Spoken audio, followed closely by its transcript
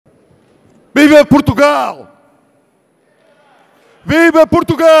Viva Portugal! Viva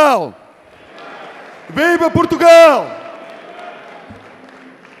Portugal! Viva Portugal!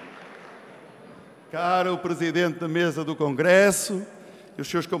 Caro Presidente da Mesa do Congresso e os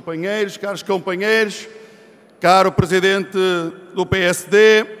seus companheiros, caros companheiros, caro Presidente do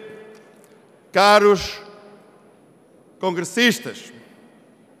PSD, caros congressistas,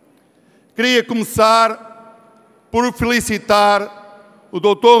 queria começar por felicitar o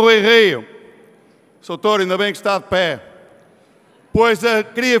Dr. Rui Rio. Doutor, ainda bem que está de pé. Pois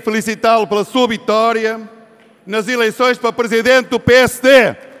queria felicitá-lo pela sua vitória nas eleições para Presidente do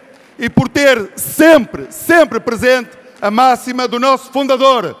PSD e por ter sempre presente a máxima do nosso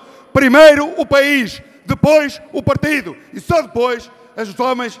fundador. Primeiro o país, depois o partido e só depois os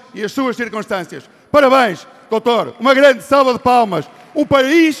homens e as suas circunstâncias. Parabéns, doutor. Uma grande salva de palmas. O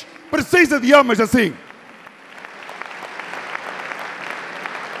país precisa de homens assim.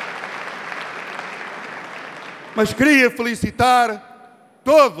 Mas queria felicitar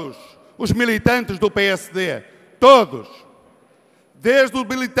todos os militantes do PSD, todos, desde o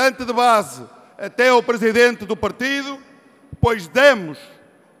militante de base até o presidente do partido, pois demos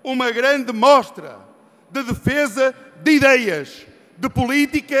uma grande mostra de defesa de ideias, de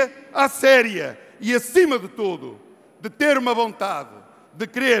política à séria e, acima de tudo, de ter uma vontade de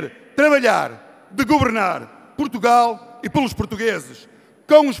querer trabalhar, de governar Portugal e pelos portugueses,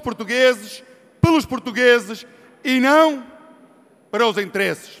 com os portugueses, pelos portugueses e não para os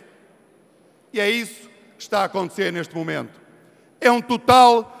interesses. E é isso que está a acontecer neste momento. É um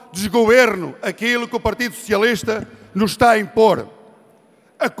total desgoverno aquilo que o Partido Socialista nos está a impor.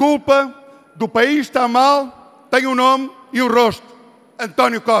 A culpa do país está mal tem um nome e um rosto: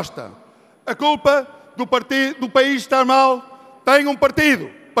 António Costa. A culpa do país está mal tem um partido,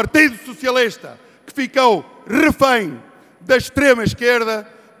 Partido Socialista, que ficou refém da extrema-esquerda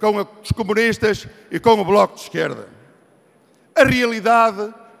com os comunistas e com o Bloco de Esquerda. A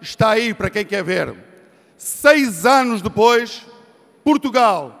realidade está aí para quem quer ver. 6 anos depois,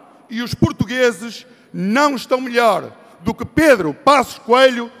 Portugal e os portugueses não estão melhor do que Pedro Passos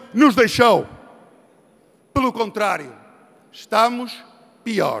Coelho nos deixou. Pelo contrário, estamos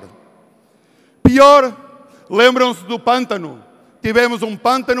pior. Pior, lembram-se do pântano? Tivemos um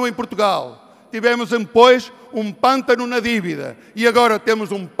pântano em Portugal. Tivemos depois um pântano na dívida e agora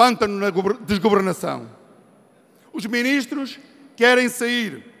temos um pântano na desgovernação. Os ministros querem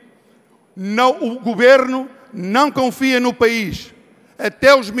sair. O governo não confia no país.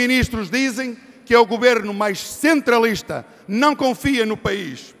 Até os ministros dizem que é o governo mais centralista, não confia no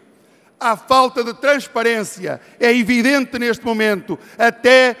país. A falta de transparência é evidente neste momento.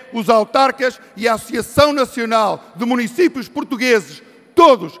 Até os autarcas e a Associação Nacional de Municípios Portugueses,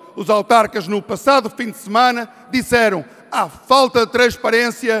 todos os autarcas no passado fim de semana disseram: há falta de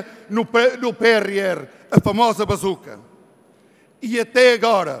transparência no PRR, a famosa bazuca. E até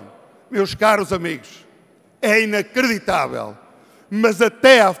agora, meus caros amigos, é inacreditável, mas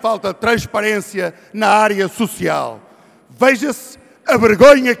até há falta de transparência na área social. Veja-se a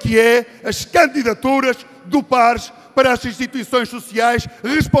vergonha que é as candidaturas do PARS para as instituições sociais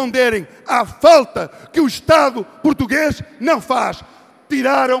responderem à falta que o Estado português não faz.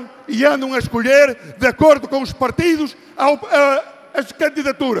 Tiraram e andam a escolher, de acordo com os partidos, as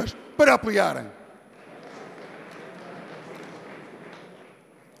candidaturas para apoiarem.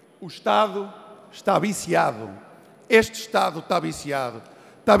 O Estado está viciado. Este Estado está viciado.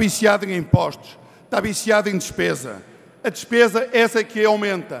 Está viciado em impostos. Está viciado em despesa. A despesa é essa que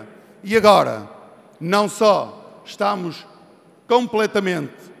aumenta. E agora, não só estamos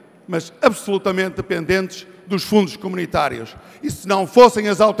completamente, mas absolutamente dependentes dos fundos comunitários. E se não fossem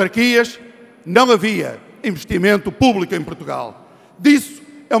as autarquias, não havia investimento público em Portugal. Disso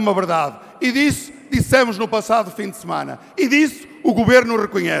é uma verdade. E disso dissemos no passado fim de semana. E disso o Governo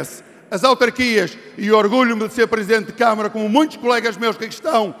reconhece. As autarquias, e orgulho-me de ser Presidente de Câmara, como muitos colegas meus que aqui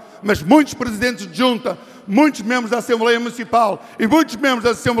estão, mas muitos Presidentes de Junta, muitos membros da Assembleia Municipal e muitos membros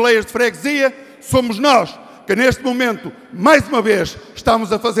das Assembleias de Freguesia, somos nós que neste momento, mais uma vez,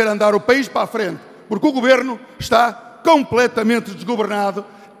 estamos a fazer andar o país para a frente, porque o Governo está completamente desgovernado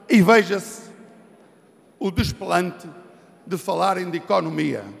e veja-se o desplante de falarem de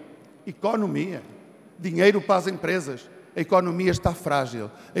economia. Economia. Dinheiro para as empresas. A economia está frágil.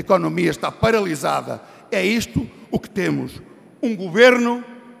 A economia está paralisada. É isto o que temos. Um governo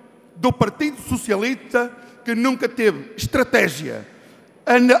do Partido Socialista que nunca teve estratégia.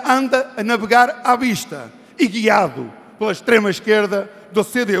 Anda a navegar à vista e guiado pela extrema-esquerda do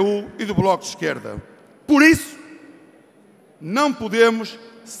CDU e do Bloco de Esquerda. Por isso, não podemos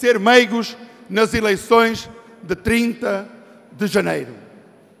ser meigos nas eleições de 30 de janeiro.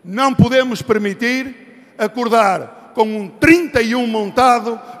 Não podemos permitir acordar com um 31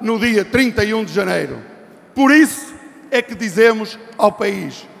 montado no dia 31 de janeiro. Por isso é que dizemos ao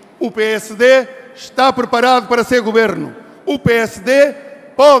país: o PSD está preparado para ser governo. O PSD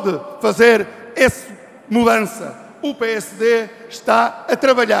pode fazer essa mudança. O PSD está a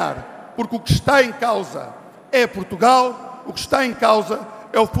trabalhar, porque o que está em causa é Portugal, o que está em causa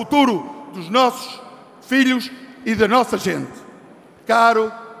é o futuro dos nossos filhos e da nossa gente.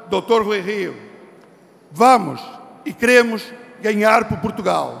 Caro Dr. Rui Rio, vamos e queremos ganhar por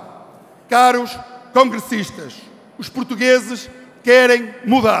Portugal. Caros congressistas, os portugueses querem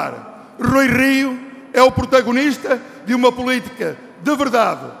mudar. Rui Rio é o protagonista de uma política de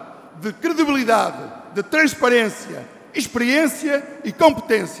verdade, de credibilidade, de transparência, experiência e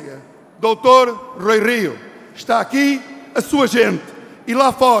competência. Dr. Rui Rio, está aqui a sua gente e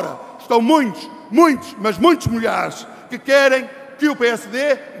lá fora estão muitos, mas muitos milhares que querem que o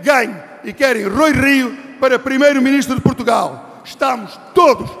PSD ganhe e querem Rui Rio para Primeiro-Ministro de Portugal. Estamos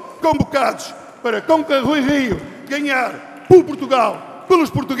todos convocados para, com que Rui Rio ganhar por Portugal, pelos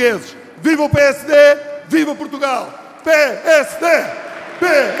portugueses. Viva o PSD, viva Portugal! PSD!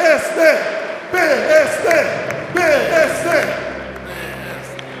 PSD! PSD! PSD!